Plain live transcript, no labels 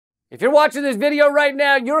If you're watching this video right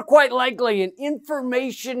now, you're quite likely an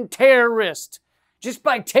information terrorist just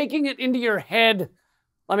by taking it into your head.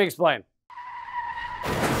 Let me explain.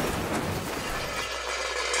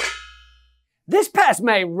 This past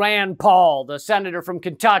May, Rand Paul, the senator from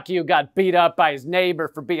Kentucky who got beat up by his neighbor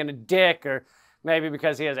for being a dick, or maybe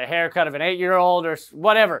because he has a haircut of an 8-year-old or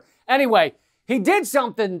whatever. Anyway, he did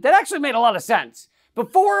something that actually made a lot of sense.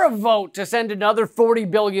 Before a vote to send another $40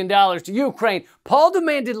 billion to Ukraine, Paul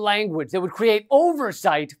demanded language that would create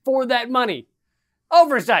oversight for that money.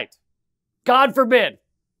 Oversight. God forbid.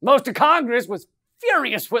 Most of Congress was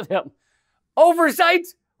furious with him. Oversight?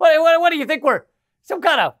 What do you think we're? Some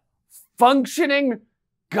kind of functioning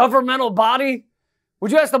governmental body?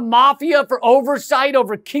 Would you ask the mafia for oversight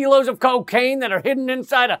over kilos of cocaine that are hidden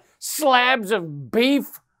inside of slabs of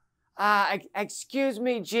beef? Excuse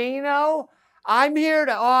me, Gino? I'm here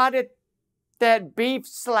to audit that beef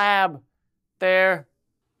slab there.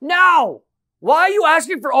 No! Why are you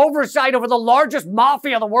asking for oversight over the largest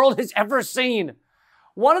mafia the world has ever seen?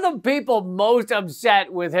 One of the people most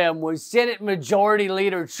upset with him was Senate Majority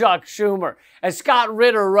Leader Chuck Schumer. As Scott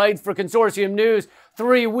Ritter writes for Consortium News,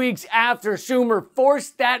 3 weeks after Schumer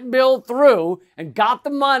forced that bill through and got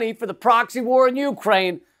the money for the proxy war in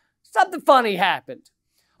Ukraine, something funny happened.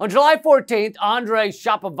 On July 14th, Andrei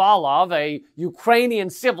Shapovalov, a Ukrainian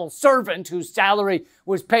civil servant whose salary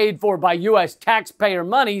was paid for by U.S. taxpayer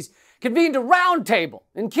monies, convened a roundtable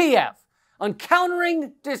in Kiev on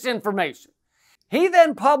countering disinformation. He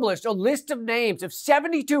then published a list of names of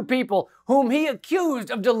 72 people whom he accused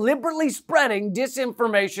of deliberately spreading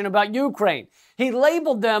disinformation about Ukraine. He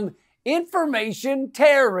labeled them information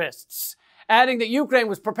terrorists, adding that Ukraine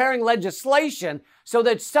was preparing legislation so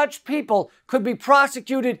that such people could be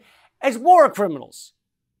prosecuted as war criminals.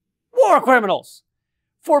 War criminals!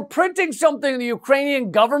 For printing something the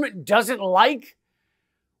Ukrainian government doesn't like?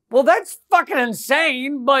 Well, that's fucking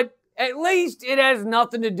insane, but at least it has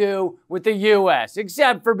nothing to do with the U.S.,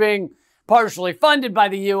 except for being partially funded by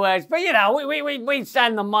the U.S. But, you know, we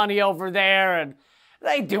send the money over there, and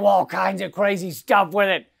they do all kinds of crazy stuff with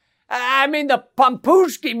it. I mean, the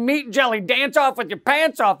Pampushki meat jelly dance-off with your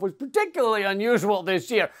pants off was particularly unusual this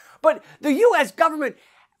year. But the U.S. government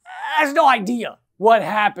has no idea what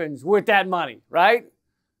happens with that money, right?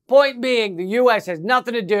 Point being, the U.S. has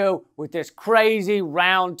nothing to do with this crazy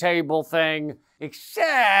roundtable thing,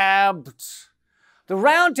 except the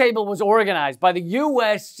roundtable was organized by the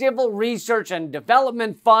U.S. Civil Research and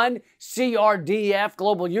Development Fund, CRDF,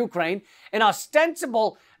 Global Ukraine, an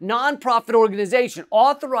ostensible nonprofit organization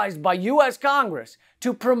authorized by U.S. Congress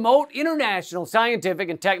to promote international scientific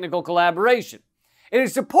and technical collaboration. It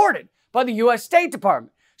is supported by the U.S. State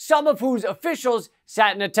Department, some of whose officials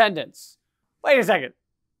sat in attendance. Wait a second.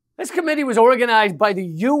 This committee was organized by the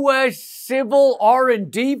U.S. Civil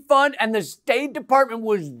R&D Fund, and the State Department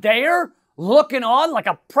was there looking on like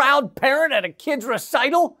a proud parent at a kid's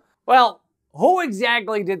recital? Well, who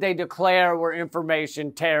exactly did they declare were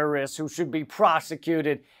information terrorists who should be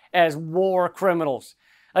prosecuted as war criminals?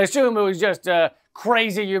 I assume it was just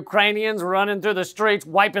crazy Ukrainians running through the streets,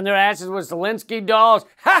 wiping their asses with Zelensky dolls.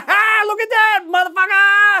 Ha ha! Look at that,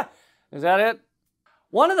 motherfucker! Is that it?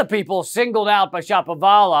 One of the people singled out by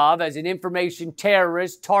Shapovalov as an information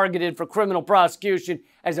terrorist targeted for criminal prosecution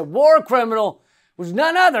as a war criminal was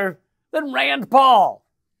none other than Rand Paul.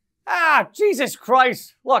 Jesus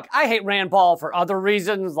Christ. Look, I hate Rand Paul for other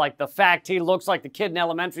reasons, like the fact he looks like the kid in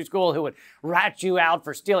elementary school who would rat you out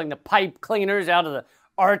for stealing the pipe cleaners out of the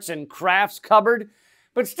arts and crafts cupboard.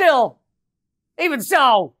 But still, even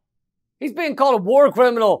so, he's being called a war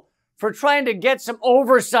criminal for trying to get some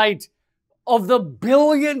oversight of the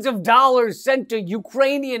billions of dollars sent to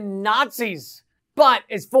Ukrainian Nazis. But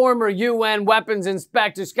as former UN weapons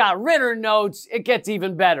inspector Scott Ritter notes, it gets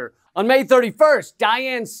even better. On May 31st,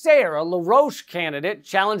 Diane Sayre, a LaRoche candidate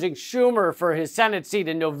challenging Schumer for his Senate seat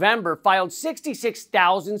in November, filed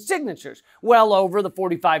 66,000 signatures, well over the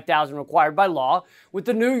 45,000 required by law, with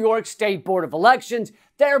the New York State Board of Elections,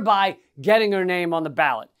 thereby getting her name on the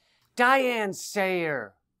ballot. Diane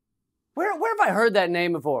Sayre. Where have I heard that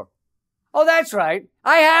name before? Oh, that's right.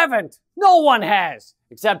 I haven't. No one has.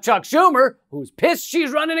 Except Chuck Schumer, who's pissed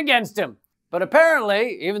she's running against him. But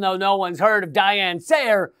apparently, even though no one's heard of Diane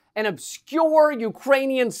Sayre, an obscure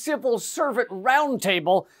Ukrainian civil servant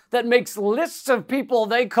roundtable that makes lists of people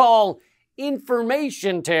they call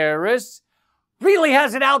information terrorists really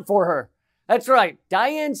has it out for her. That's right,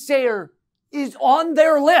 Diane Sayre is on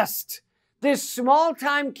their list. This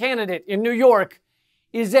small-time candidate in New York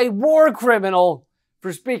is a war criminal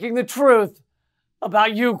for speaking the truth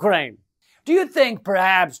about Ukraine. Do you think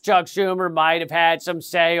perhaps Chuck Schumer might have had some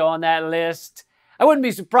say on that list? I wouldn't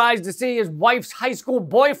be surprised to see his wife's high school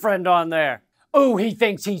boyfriend on there. Ooh, he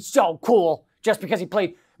thinks he's so cool just because he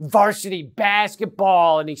played varsity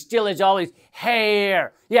basketball and he still has all his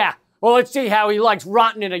hair. Yeah, well, let's see how he likes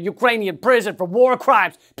rotting in a Ukrainian prison for war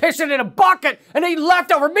crimes, pissing in a bucket, and eating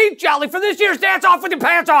leftover meat jelly for this year's Dance Off with Your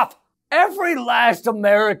Pants Off. Every last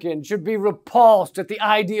American should be repulsed at the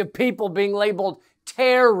idea of people being labeled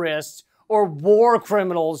terrorists or war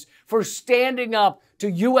criminals for standing up to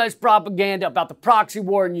U.S. propaganda about the proxy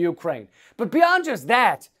war in Ukraine. But beyond just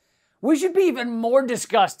that, we should be even more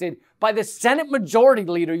disgusted by the Senate Majority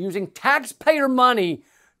Leader using taxpayer money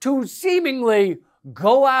to seemingly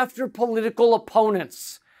go after political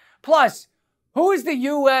opponents. Plus, who is the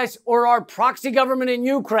U.S. or our proxy government in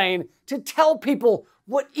Ukraine to tell people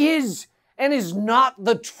what is and is not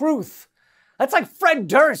the truth? That's like Fred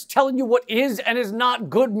Durst telling you what is and is not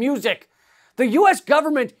good music. The U.S.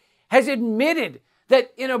 government has admitted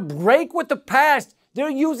that in a break with the past, they're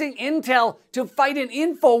using intel to fight an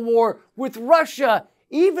info war with Russia,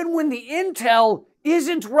 even when the intel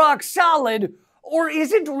isn't rock solid or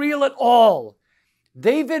isn't real at all.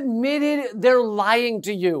 They've admitted they're lying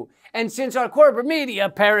to you. And since our corporate media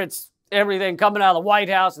parrots everything coming out of the White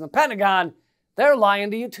House and the Pentagon, they're lying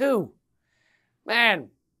to you too.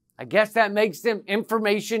 Man, I guess that makes them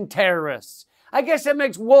information terrorists. I guess that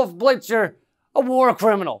makes Wolf Blitzer a war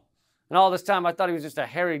criminal. And all this time I thought he was just a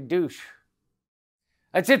hairy douche.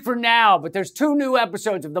 That's it for now, but there's 2 new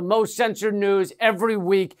episodes of the most censored news every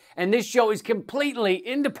week, and this show is completely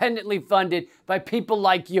independently funded by people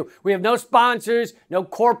like you. We have no sponsors, no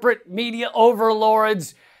corporate media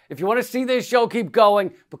overlords. If you want to see this show keep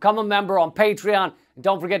going, become a member on Patreon, and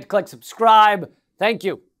don't forget to click subscribe. Thank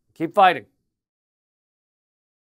you. Keep fighting.